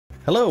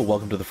Hello,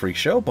 welcome to the Freak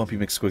Show. Bumpy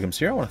McSquigums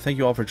here. I want to thank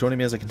you all for joining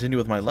me as I continue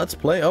with my Let's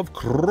Play of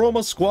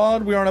Chroma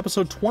Squad. We are on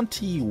episode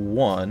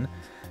 21,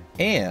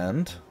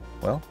 and,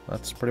 well,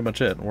 that's pretty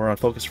much it. We're on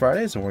Focus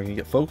Fridays, and we're going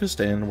to get focused,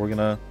 and we're going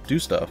to do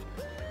stuff.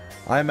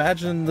 I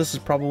imagine this is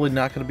probably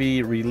not going to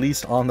be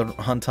released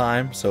on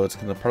time, so it's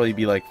going to probably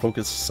be like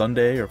Focus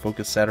Sunday or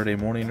Focus Saturday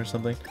morning or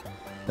something.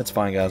 That's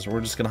fine, guys. We're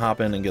just going to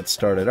hop in and get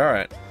started.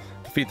 Alright.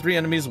 Defeat 3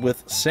 enemies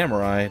with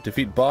Samurai.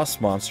 Defeat boss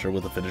monster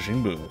with a finishing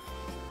move.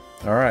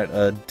 Alright,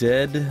 a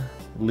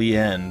deadly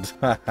end.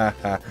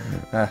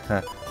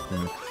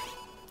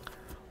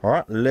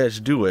 Alright, let's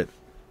do it.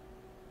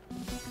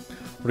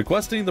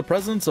 Requesting the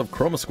presence of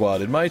Chroma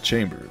Squad in my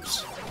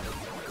chambers.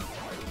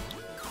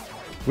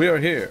 We are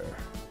here.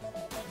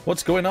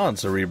 What's going on,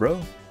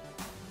 Cerebro?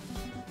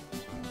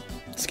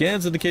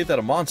 Scans indicate that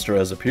a monster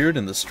has appeared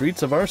in the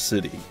streets of our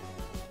city.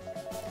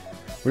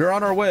 We are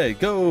on our way.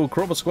 Go,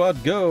 Chroma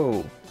Squad,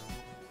 go!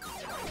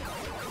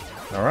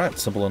 Alright,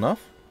 simple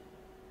enough.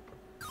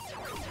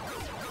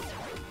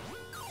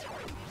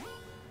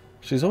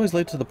 She's always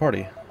late to the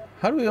party.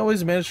 How do we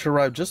always manage to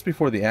arrive just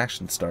before the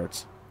action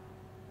starts?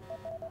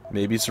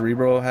 Maybe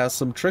Cerebro has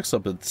some tricks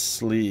up its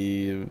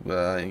sleeve.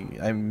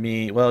 I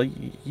mean, well,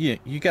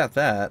 you got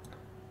that.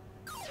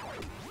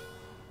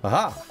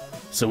 Aha!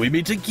 So we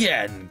meet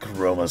again,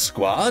 Chroma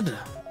Squad!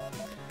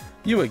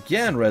 You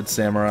again, Red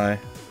Samurai.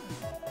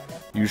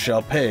 You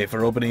shall pay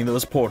for opening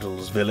those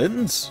portals,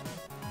 villains!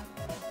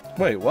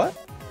 Wait, what?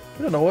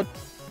 I don't know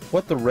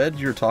what the red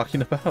you're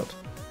talking about.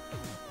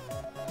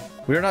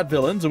 We are not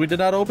villains, and we did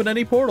not open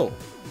any portal.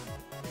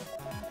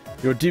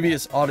 Your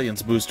devious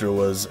audience booster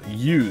was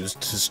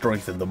used to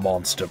strengthen the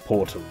monster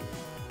portal.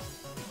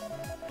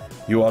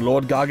 You are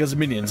Lord Gaga's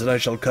minions, and I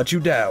shall cut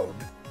you down.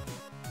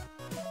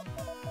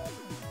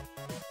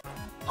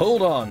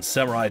 Hold on,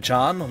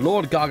 Samurai-chan.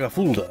 Lord Gaga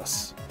fooled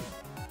us.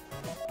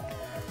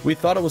 We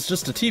thought it was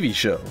just a TV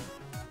show.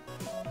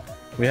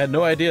 We had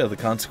no idea of the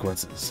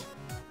consequences.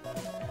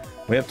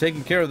 We have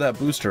taken care of that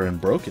booster and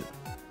broke it.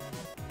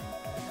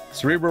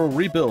 Cerebro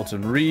rebuilt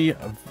and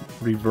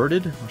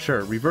reverted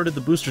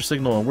the booster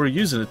signal, and we're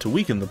using it to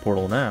weaken the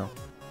portal now.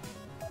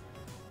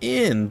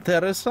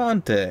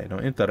 Interessante.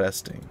 No,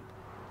 interesting.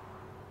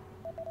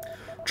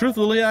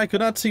 Truthfully, I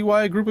could not see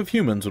why a group of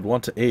humans would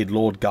want to aid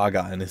Lord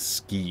Gaga in his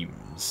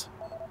schemes.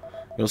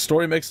 Your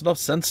story makes enough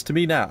sense to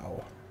me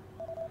now.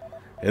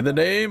 In the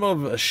name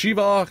of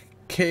Shiva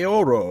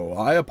Keoro,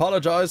 I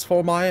apologize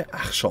for my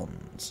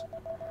actions.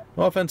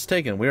 No offense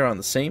taken, we are on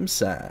the same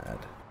side.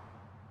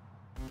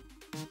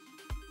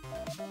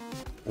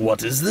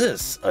 What is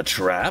this? A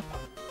trap?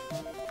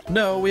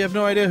 No, we have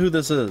no idea who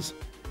this is.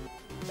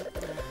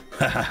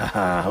 Ha ha ha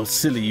ha, how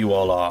silly you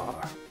all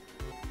are.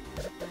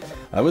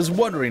 I was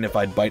wondering if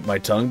I'd bite my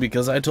tongue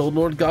because I told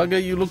Lord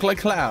Gaga you look like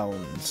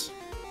clowns.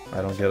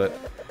 I don't get it.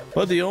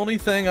 But the only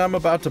thing I'm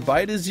about to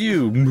bite is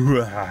you.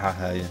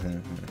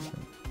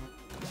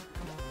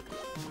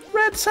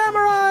 Red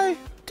Samurai,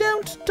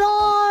 don't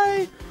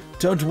die.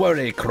 Don't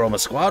worry, Chroma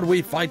Squad,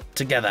 we fight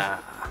together.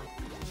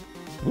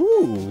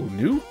 Ooh,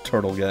 new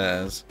turtle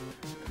guys.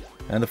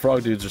 And the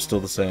frog dudes are still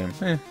the same.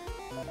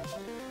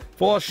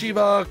 For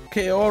Shiva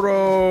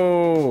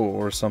Keoro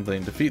or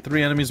something. Defeat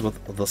 3 enemies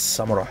with the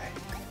samurai.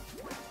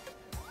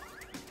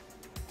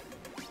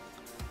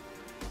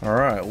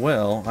 Alright,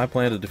 well, I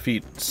plan to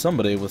defeat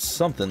somebody with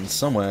something,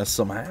 somewhere,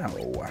 somehow.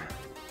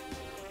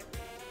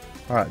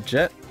 Alright,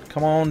 Jet,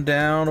 come on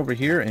down over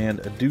here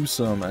and do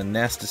some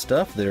nasty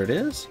stuff. There it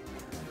is.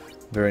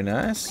 Very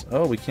nice.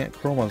 Oh, we can't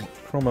chroma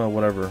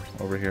whatever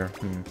over here.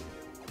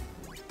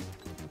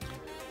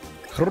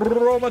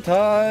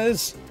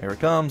 Chromatize! Here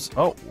it comes.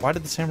 Oh, why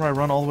did the samurai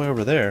run all the way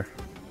over there?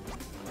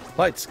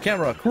 Lights,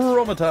 camera,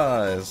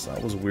 chromatize!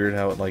 That was weird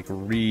how it, like,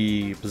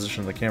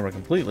 repositioned the camera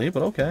completely,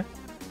 but okay.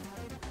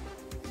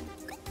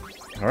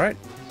 Alright.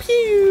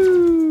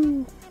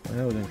 Pew!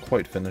 Well, we didn't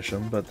quite finish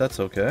him, but that's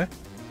okay.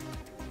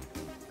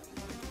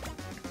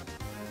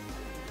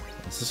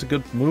 Is this a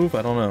good move?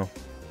 I don't know.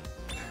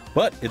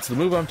 But it's the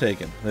move I'm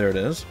taking. There it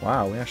is.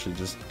 Wow, we actually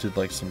just did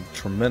like some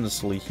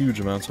tremendously huge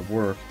amounts of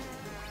work.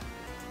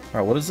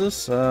 Alright, what is this?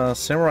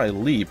 Samurai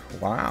Leap.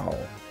 Wow.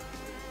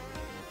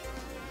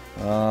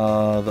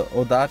 The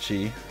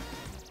Odachi.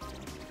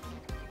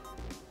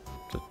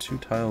 To 2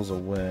 tiles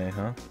away,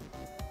 huh?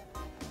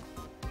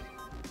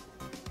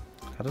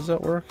 How does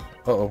that work?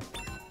 Uh-oh.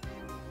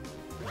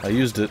 I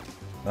used it.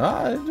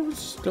 Ah,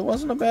 it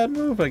wasn't a bad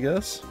move, I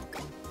guess.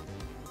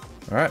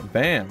 Alright,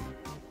 bam.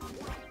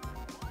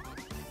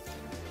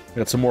 We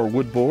got some more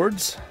wood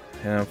boards,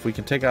 and if we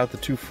can take out the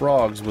 2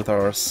 frogs with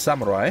our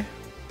samurai,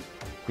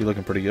 be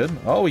looking pretty good.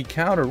 Oh, he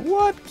countered.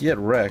 What? Get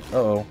wrecked.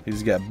 Uh-oh,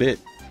 he's got bit.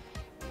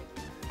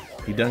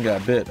 He done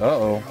got bit.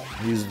 Uh-oh,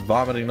 he's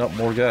vomiting up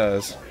more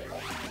guys.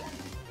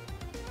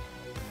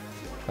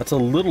 That's a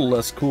little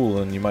less cool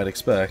than you might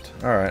expect.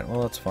 Alright,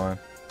 well, that's fine.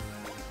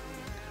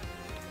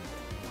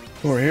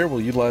 Over here, we'll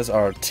utilize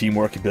our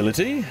teamwork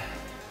ability.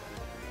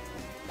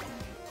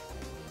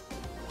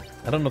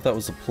 I don't know if that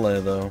was a play,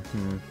 though.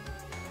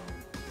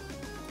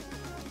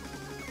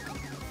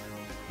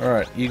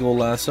 Alright, Eagle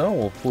Lasso,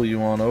 we'll pull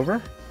you on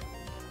over.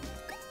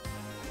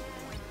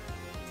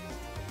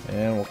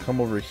 And we'll come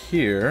over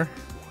here.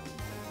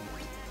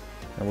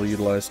 And we'll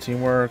utilize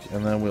teamwork,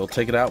 and then we'll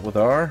take it out with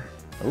our...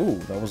 Ooh,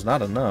 that was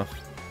not enough.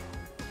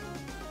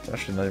 It's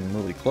actually not even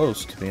really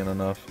close to being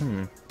enough.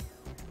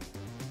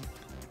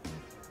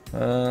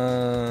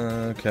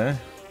 Okay.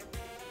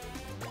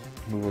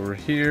 Move over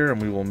here,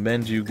 and we will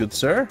mend you, good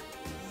sir.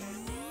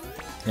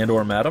 And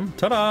or madam.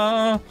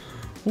 Ta-da!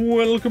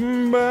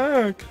 Welcome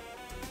back!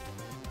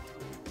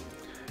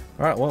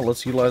 Alright, well,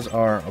 let's utilize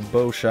our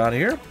bow shot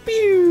here.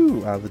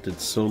 Pew! Ah, that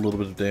did so little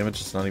bit of damage,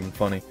 it's not even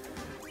funny.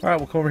 Alright,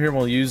 we'll come over here and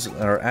we'll use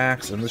our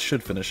axe, and this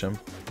should finish him.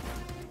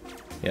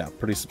 Yeah,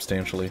 pretty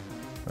substantially.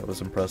 That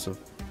was impressive.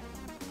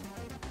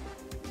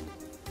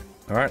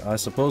 Alright, I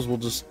suppose we'll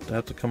just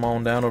have to come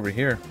on down over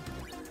here.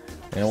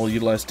 And we'll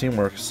utilize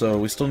teamwork. So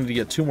we still need to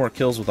get 2 more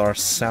kills with our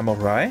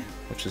samurai,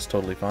 which is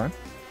totally fine.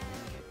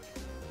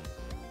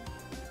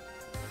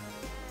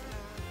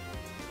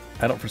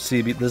 I don't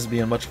foresee this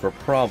being much of a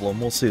problem.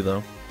 We'll see,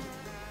 though.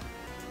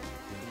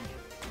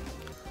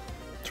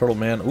 Turtle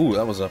Man. Ooh,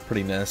 that was a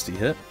pretty nasty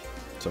hit.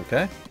 It's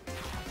okay.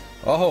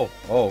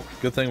 Oh,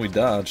 good thing we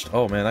dodged.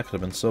 Oh, man, that could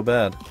have been so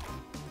bad.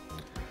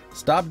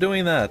 Stop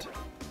doing that.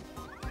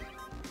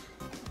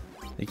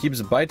 He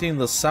keeps biting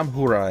the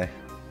samurai.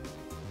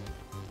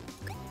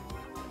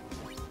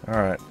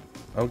 Alright.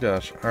 Oh,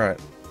 gosh.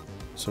 Alright.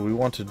 So we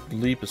want to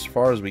leap as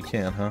far as we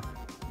can, huh?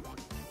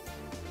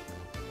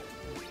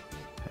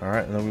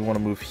 Alright, and then we want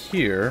to move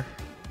here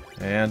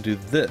and do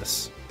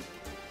this.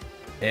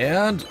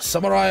 And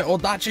Samurai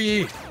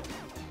Odachi!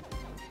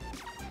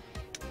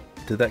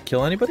 Did that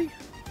kill anybody?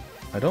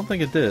 I don't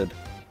think it did.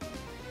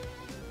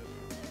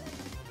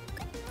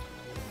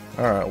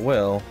 Alright,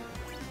 well.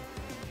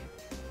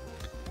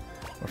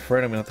 I'm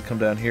afraid I'm gonna have to come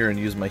down here and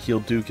use my Heal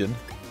Dukin.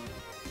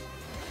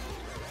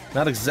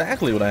 Not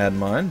exactly what I had in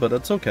mind, but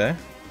it's okay.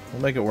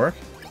 We'll make it work.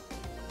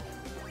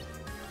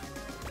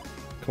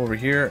 Come over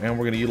here, and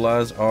we're going to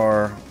utilize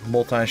our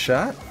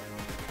multi-shot.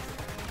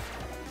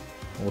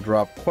 We'll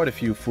drop quite a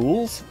few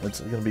fools. It's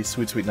going to be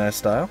sweet, sweet, nice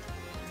style.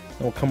 And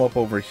we'll come up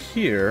over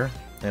here,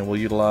 and we'll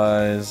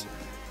utilize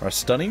our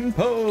stunning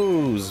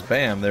pose.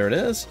 Bam, there it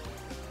is.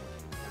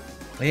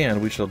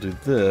 And we shall do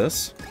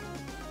this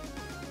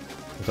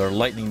with our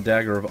lightning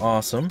dagger of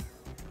awesome.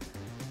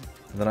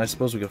 And then I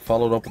suppose we could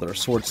follow it up with our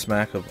sword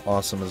smack of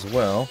awesome as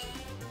well.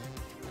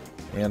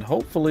 And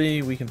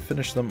hopefully we can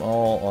finish them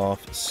all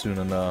off soon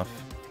enough.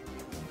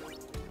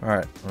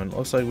 Alright, and it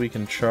looks like we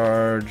can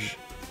charge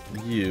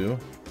you.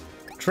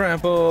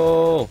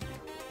 Trample!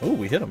 Oh,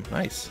 we hit him.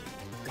 Nice.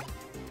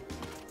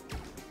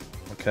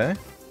 Okay.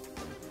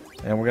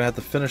 And we're gonna have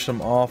to finish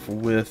him off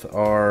with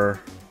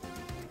our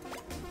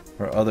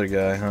other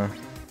guy, huh?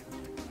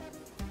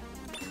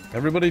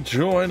 Everybody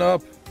join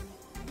up!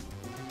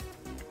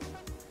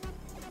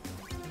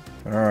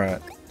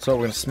 Alright, so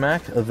we're gonna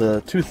smack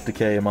the Tooth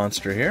Decay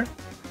monster here.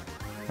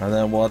 And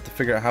then we'll have to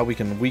figure out how we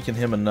can weaken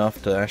him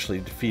enough to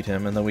actually defeat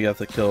him. And then we have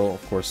to kill,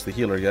 of course, the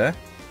healer guy.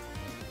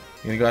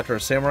 You gonna go after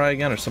a samurai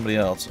again or somebody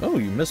else? Oh,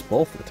 you missed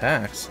both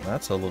attacks.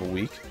 That's a little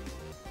weak.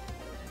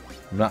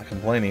 I'm not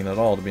complaining at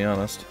all, to be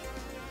honest.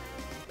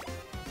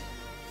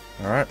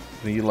 Alright,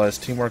 gonna utilize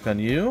teamwork on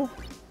you.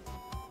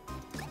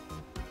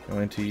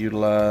 Going to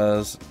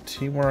utilize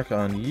teamwork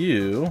on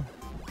you.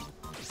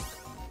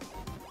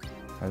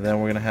 And then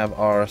we're gonna have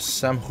our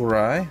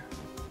samurai.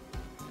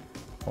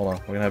 Hold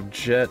on, we're gonna have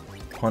Jet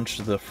punch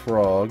the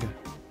frog.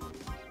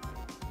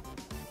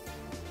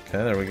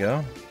 Okay, there we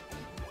go.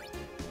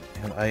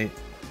 And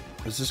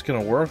is this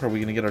gonna work? Are we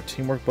gonna get our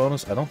teamwork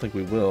bonus? I don't think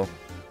we will.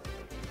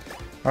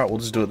 Alright, we'll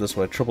just do it this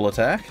way. Triple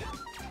attack.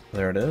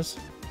 There it is.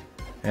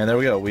 And there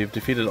we go. We've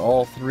defeated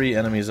all 3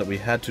 enemies that we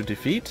had to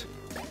defeat.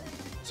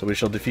 So we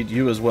shall defeat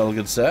you as well,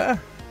 good sir.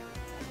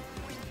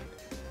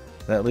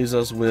 That leaves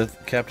us with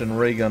Captain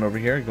Raygun over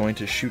here, going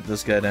to shoot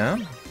this guy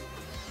down.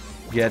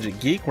 Gadget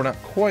Geek, we're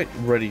not quite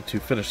ready to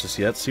finish this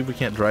yet. See if we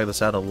can't drag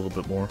this out a little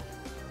bit more.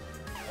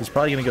 He's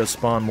probably going to go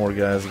spawn more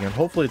guys again.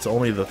 Hopefully it's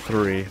only the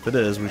 3. If it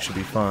is, we should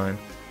be fine.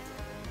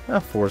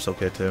 4 is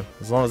okay too.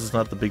 As long as it's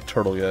not the big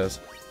turtle guys.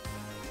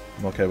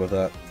 I'm okay with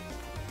that.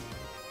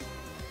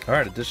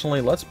 Alright, additionally,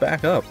 let's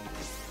back up.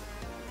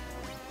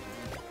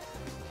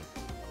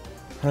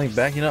 I think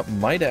backing up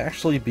might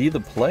actually be the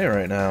play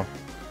right now.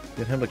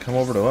 Get him to come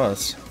over to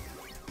us.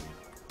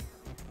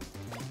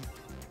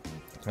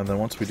 And then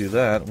once we do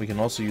that, we can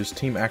also use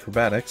Team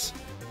Acrobatics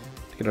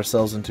to get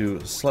ourselves into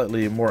a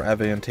slightly more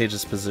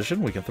advantageous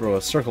position. We can throw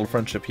a Circle of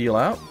Friendship heal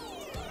out.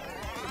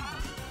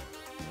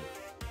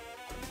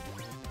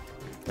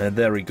 And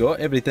there we go.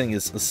 Everything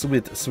is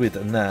sweet, sweet,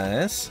 and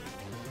nice.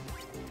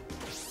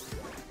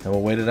 And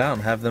we'll wait it out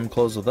and have them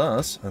close with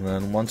us. And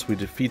then once we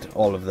defeat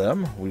all of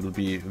them, we will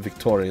be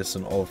victorious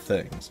in all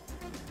things.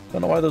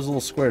 Don't know why those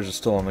little squares are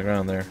still on the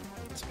ground there.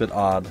 It's a bit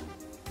odd.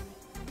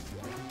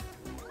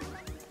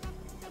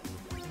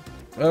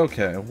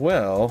 Okay,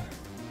 well...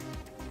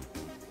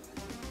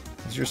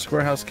 Is your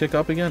Square House Kick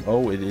up again?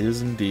 Oh, it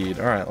is indeed.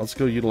 Alright, let's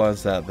go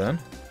utilize that then.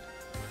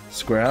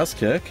 Square House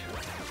Kick.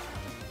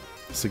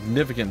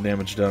 Significant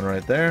damage done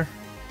right there.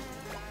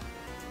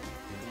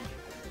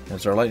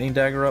 Is our lightning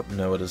dagger up?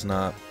 No, it is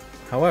not.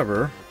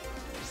 However,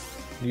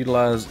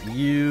 utilize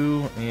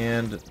you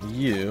and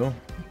you.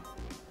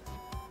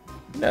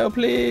 No,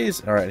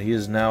 please! Alright, he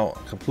is now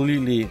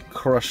completely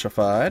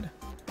crushified.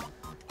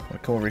 I'm gonna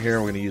come over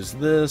here, we're gonna use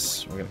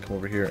this. We're gonna come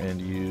over here and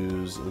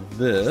use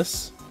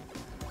this.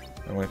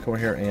 I'm gonna come over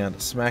here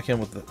and smack him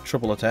with the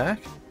triple attack.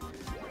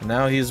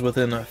 Now he's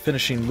within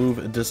finishing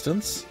move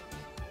distance.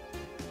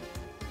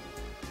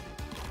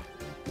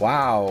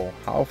 Wow,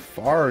 how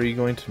far are you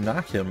going to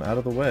knock him out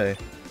of the way?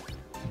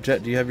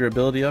 Jet, do you have your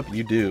ability up?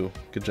 You do.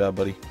 Good job,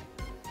 buddy.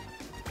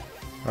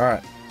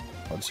 Alright,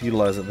 let's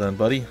utilize it then,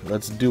 buddy.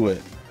 Let's do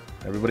it.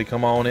 Everybody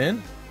come on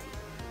in.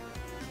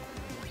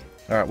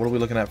 Alright, what are we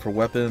looking at for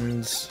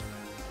weapons?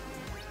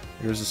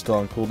 Yours is still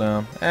on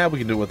cooldown. We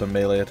can do it with a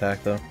melee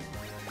attack, though.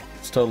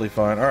 It's totally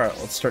fine. Alright,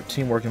 let's start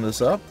teamworking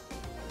this up.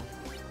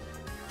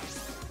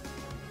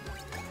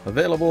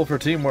 Available for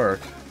teamwork.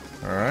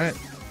 Alright.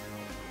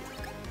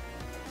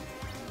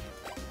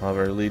 I'll have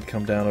our lead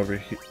come down over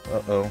here.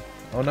 Uh-oh.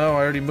 Oh no,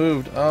 I already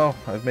moved. Oh,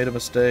 I've made a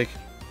mistake.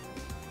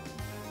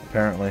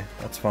 Apparently.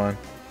 That's fine.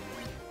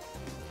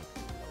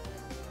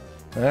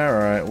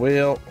 Alright,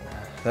 well,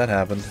 that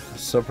happened.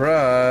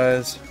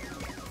 Surprise!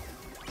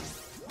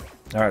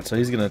 Alright, so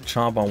he's gonna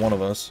chomp on one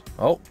of us.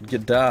 Oh,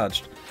 get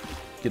dodged.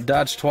 Get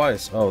dodged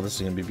twice. Oh, this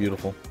is gonna be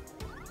beautiful.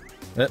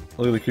 Look at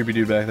the creepy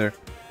dude back there.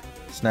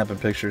 Snapping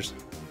pictures.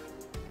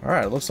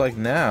 Alright, it looks like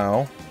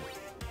now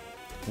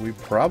we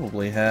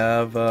probably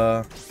have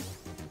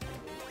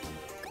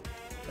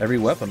every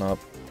weapon up.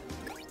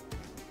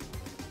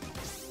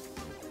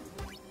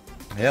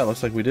 Yeah, it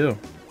looks like we do.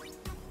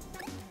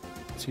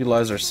 Let's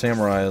utilize our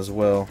samurai as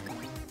well.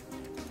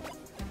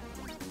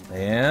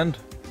 And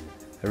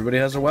everybody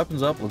has their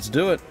weapons up. Let's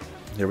do it.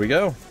 Here we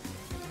go.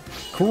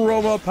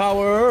 Chroma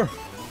power!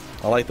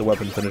 I like the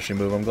weapon finishing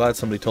move. I'm glad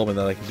somebody told me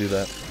that I could do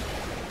that.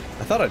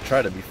 I thought I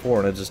tried it before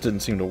and it just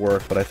didn't seem to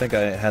work, but I think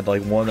I had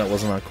like one that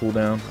wasn't on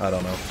cooldown. I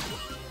don't know.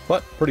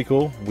 But pretty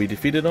cool. We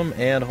defeated them,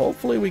 and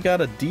hopefully we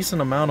got a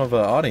decent amount of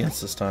audience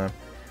this time.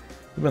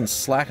 We've been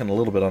slacking a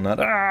little bit on that.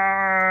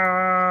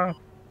 Ah!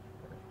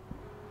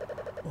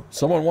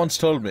 Someone once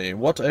told me,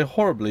 what a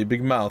horribly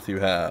big mouth you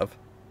have.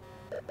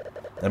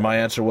 And my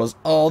answer was,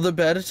 all the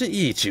better to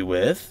eat you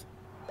with.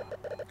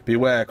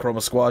 Beware,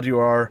 Chroma Squad, you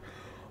are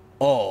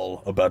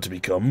all about to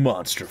become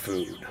monster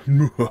food.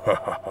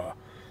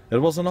 It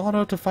was an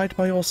honor to fight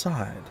by your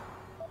side.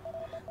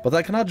 But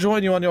I cannot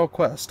join you on your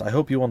quest. I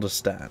hope you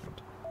understand.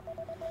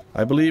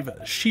 I believe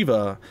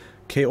Shiva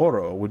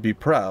Kaoro would be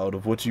proud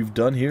of what you've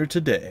done here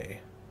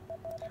today.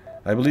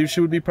 I believe she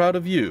would be proud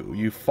of you.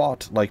 You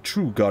fought like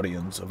true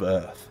guardians of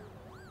Earth.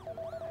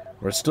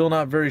 We're still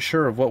not very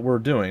sure of what we're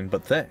doing,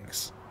 but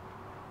thanks.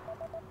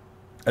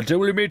 Until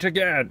we meet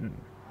again.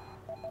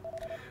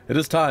 It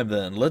is time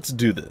then. Let's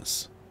do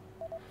this.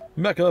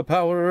 Mecha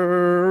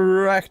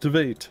power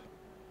activate.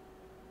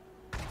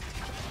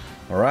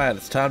 Alright,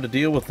 it's time to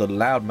deal with the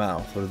loud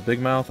mouth. Or the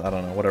big mouth? I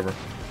don't know, whatever.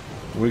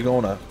 We're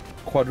going to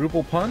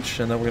quadruple punch,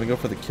 and then we're going to go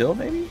for the kill,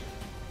 maybe?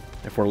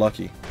 If we're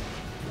lucky.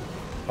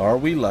 Are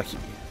we lucky?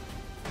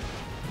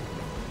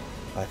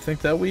 I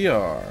think that we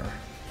are.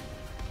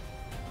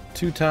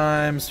 2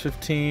 times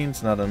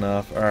 15's not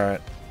enough.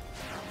 Alright.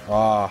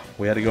 Ah,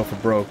 we had to go for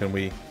broke, and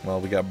we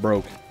got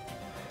broke.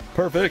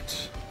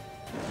 Perfect!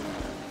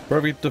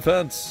 Perfect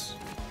defense.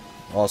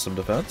 Awesome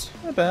defense.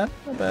 Not bad,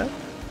 not bad.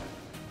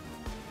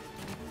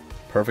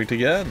 Perfect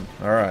again.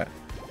 Alright.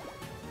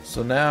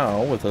 So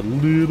now, with a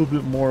little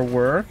bit more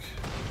work.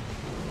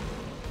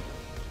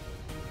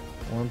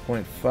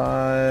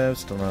 1.5,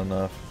 still not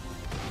enough.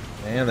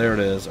 And there it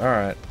is.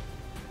 Alright.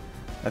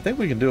 I think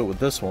we can do it with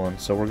this one,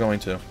 so we're going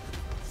to.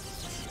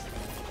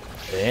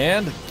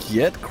 And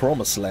get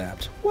Chroma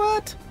slapped.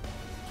 What?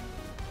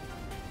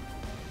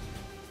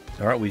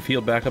 Alright, we've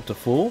healed back up to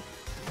full.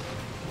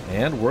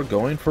 And we're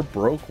going for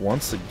broke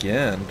once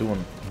again.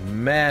 Doing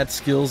mad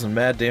skills and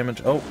mad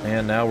damage. Oh,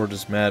 and now we're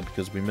just mad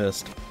because we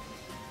missed.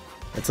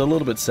 It's a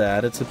little bit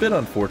sad. It's a bit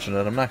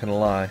unfortunate, I'm not going to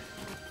lie.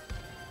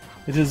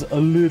 It is a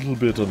little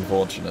bit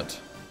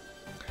unfortunate.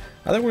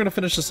 I think we're going to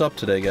finish this up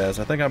today, guys.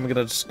 I think I'm going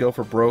to just go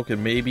for broke,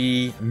 and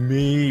maybe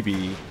we're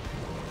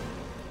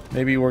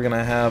going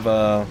to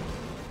have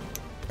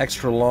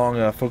extra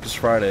long Focus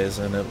Fridays,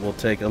 and it will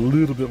take a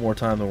little bit more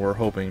time than we're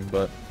hoping,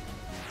 but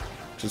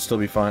should still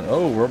be fine.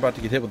 Oh, we're about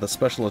to get hit with a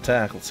special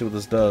attack. Let's see what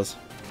this does.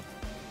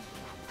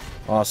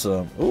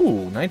 Awesome.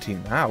 Ooh,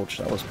 19. Ouch,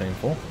 that was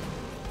painful.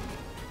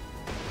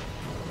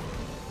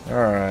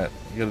 Alright,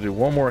 you gotta do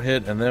one more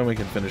hit and then we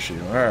can finish you.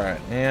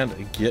 Alright,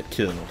 and get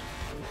killed.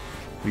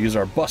 We use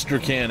our Buster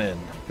Cannon,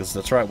 because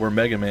that's right, we're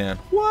Mega Man.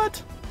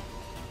 What?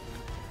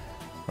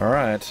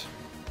 Alright,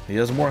 he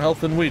has more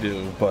health than we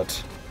do,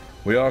 but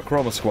we are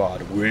Chroma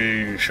Squad.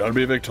 We shall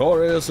be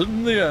victorious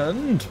in the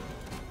end.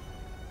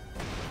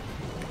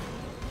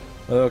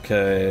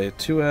 Okay,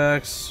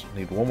 2x,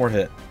 need one more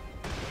hit.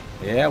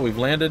 Yeah, we've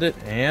landed it,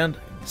 and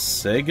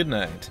say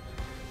goodnight.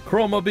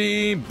 Chroma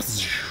Beam!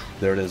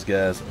 There it is,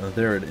 guys.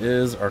 There it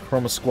is. Our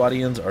Chroma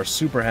Squadians are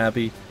super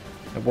happy.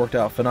 It worked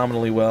out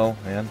phenomenally well,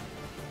 and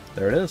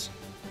there it is.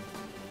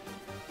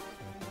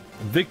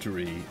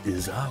 Victory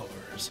is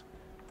ours.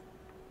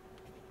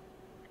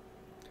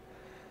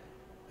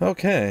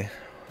 Okay.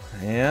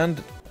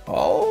 And,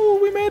 oh,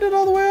 we made it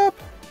all the way up.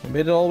 We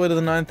made it all the way to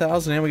the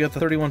 9,000, and we got the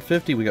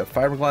 3150. We got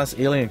fiberglass,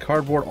 alien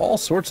cardboard, all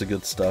sorts of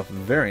good stuff.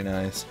 Very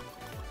nice.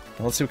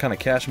 Now let's see what kind of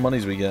cash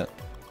monies we get.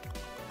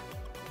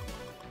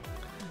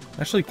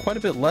 Actually, quite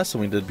a bit less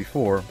than we did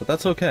before, but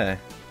that's okay.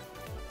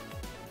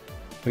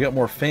 We got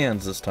more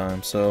fans this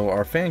time, so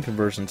our fan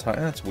conversion's high.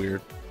 That's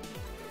weird.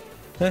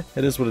 It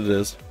is what it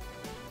is.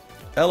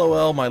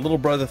 LOL, my little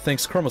brother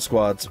thinks Chroma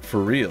Squad's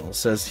for real.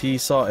 Says he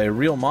saw a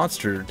real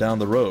monster down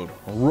the road.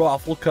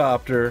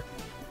 Rafflecopter.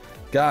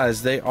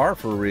 Guys, they are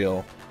for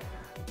real.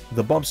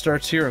 The Bump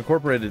Starts Here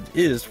Incorporated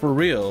is for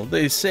real.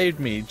 They saved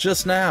me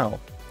just now.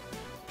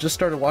 Just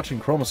started watching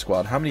Chroma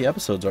Squad. How many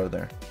episodes are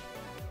there?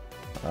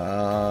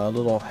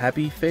 Little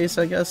happy face,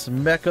 I guess.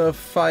 Mecha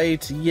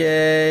fight,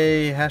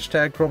 yay!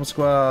 Hashtag Chroma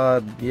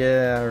Squad,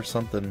 yeah, or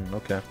something.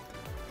 Okay.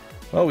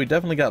 Well, we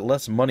definitely got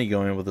less money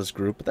going with this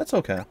group, but that's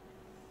okay.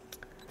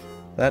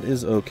 That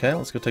is okay.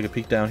 Let's go take a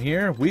peek down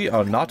here. We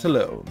are not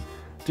alone.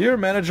 Dear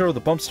manager of the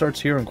Bump Starts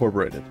Here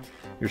Incorporated,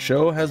 your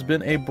show has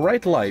been a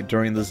bright light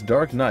during this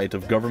dark night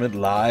of government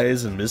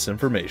lies and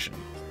misinformation.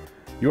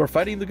 You are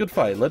fighting the good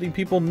fight, letting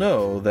people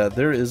know that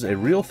there is a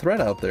real threat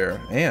out there,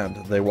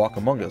 and they walk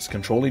among us,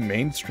 controlling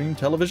mainstream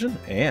television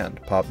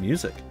and pop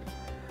music.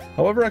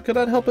 However, I could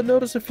not help but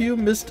notice a few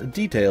missed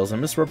details and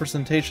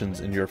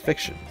misrepresentations in your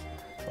fiction.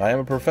 I am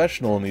a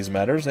professional in these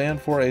matters,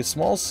 and for a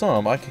small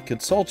sum, I can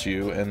consult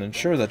you and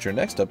ensure that your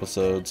next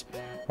episodes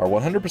are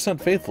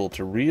 100% faithful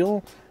to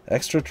real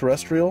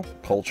extraterrestrial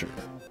culture.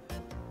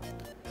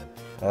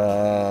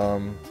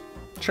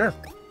 Sure.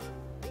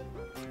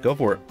 Go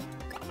for it.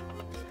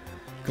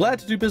 Glad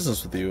to do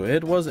business with you.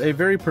 It was a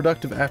very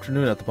productive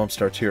afternoon at the Bump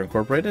Starts Here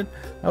Incorporated.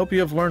 I hope you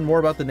have learned more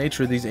about the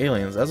nature of these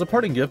aliens. As a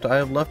parting gift, I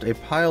have left a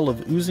pile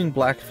of oozing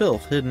black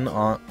filth hidden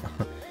on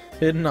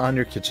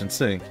your kitchen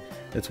sink.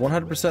 It's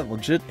 100%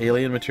 legit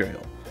alien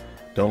material.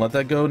 Don't let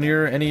that go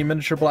near any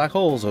miniature black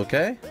holes,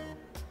 okay?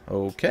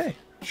 Okay,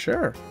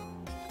 sure.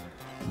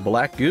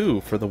 Black goo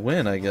for the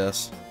win, I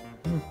guess.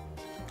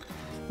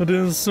 It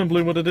is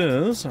simply what it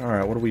is.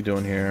 Alright, what are we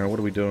doing here? What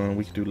are we doing?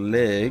 We can do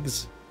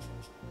legs.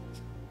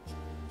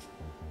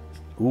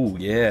 Ooh,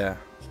 yeah.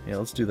 Yeah,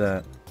 let's do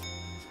that.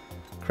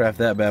 Craft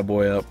that bad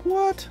boy up.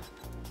 What?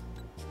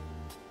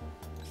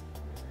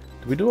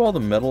 Did we do all the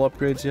metal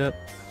upgrades yet?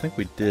 I think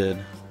we did.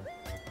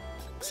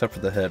 Except for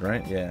the head,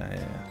 right? Yeah.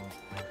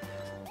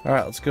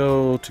 Alright, let's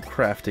go to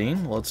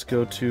crafting. Let's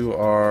go to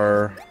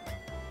our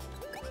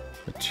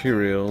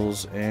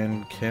materials.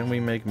 And can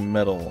we make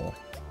metal?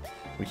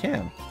 We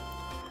can.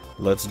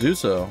 Let's do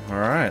so.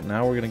 Alright,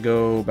 now we're going to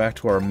go back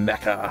to our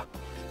mecha.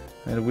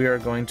 And we are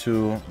going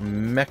to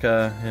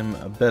mecha him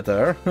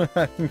better.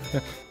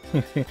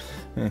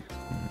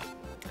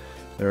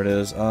 There it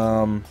is.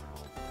 I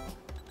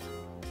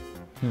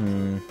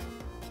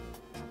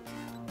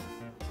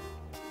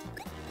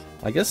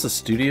guess the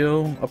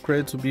studio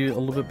upgrades would be a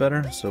little bit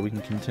better, so we can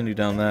continue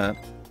down that.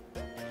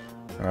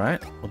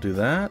 Alright, we'll do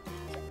that.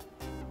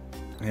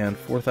 And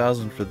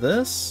 4,000 for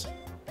this.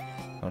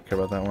 I don't care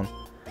about that one.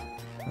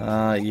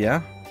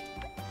 Yeah.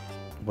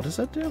 What does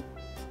that do?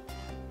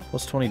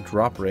 Plus 20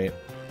 drop rate.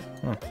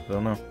 Huh,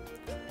 don't know.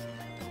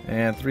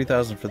 And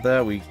 3,000 for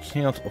that. We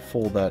can't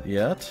afford that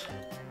yet.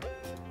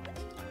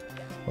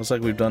 Looks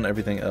like we've done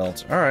everything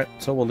else. Alright,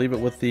 so we'll leave it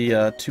with the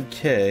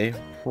 2K,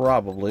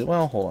 probably.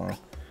 Well, hold on.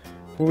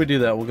 Before we do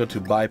that, we'll go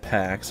to buy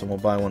packs, and we'll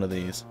buy one of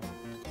these.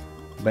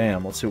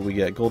 Bam, let's see what we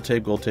get. Gold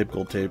tape, gold tape,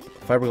 gold tape,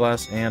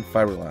 fiberglass, and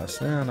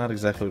fiberglass. Not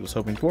exactly what I was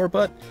hoping for,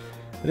 but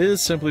it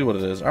is simply what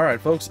it is.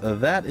 Alright, folks,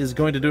 that is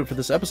going to do it for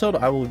this episode.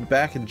 I will be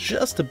back in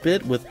just a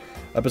bit with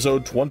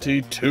episode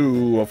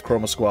 22 of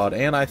Chroma Squad.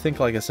 And I think,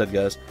 like I said,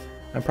 guys,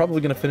 I'm probably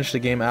going to finish the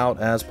game out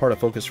as part of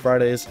Focus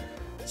Fridays.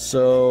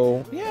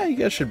 So, yeah, you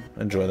guys should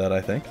enjoy that,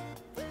 I think.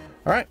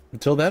 Alright,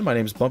 until then, my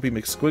name is Bumpy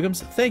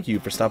McSquigums. Thank you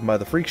for stopping by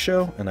the Freak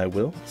Show, and I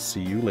will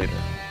see you later.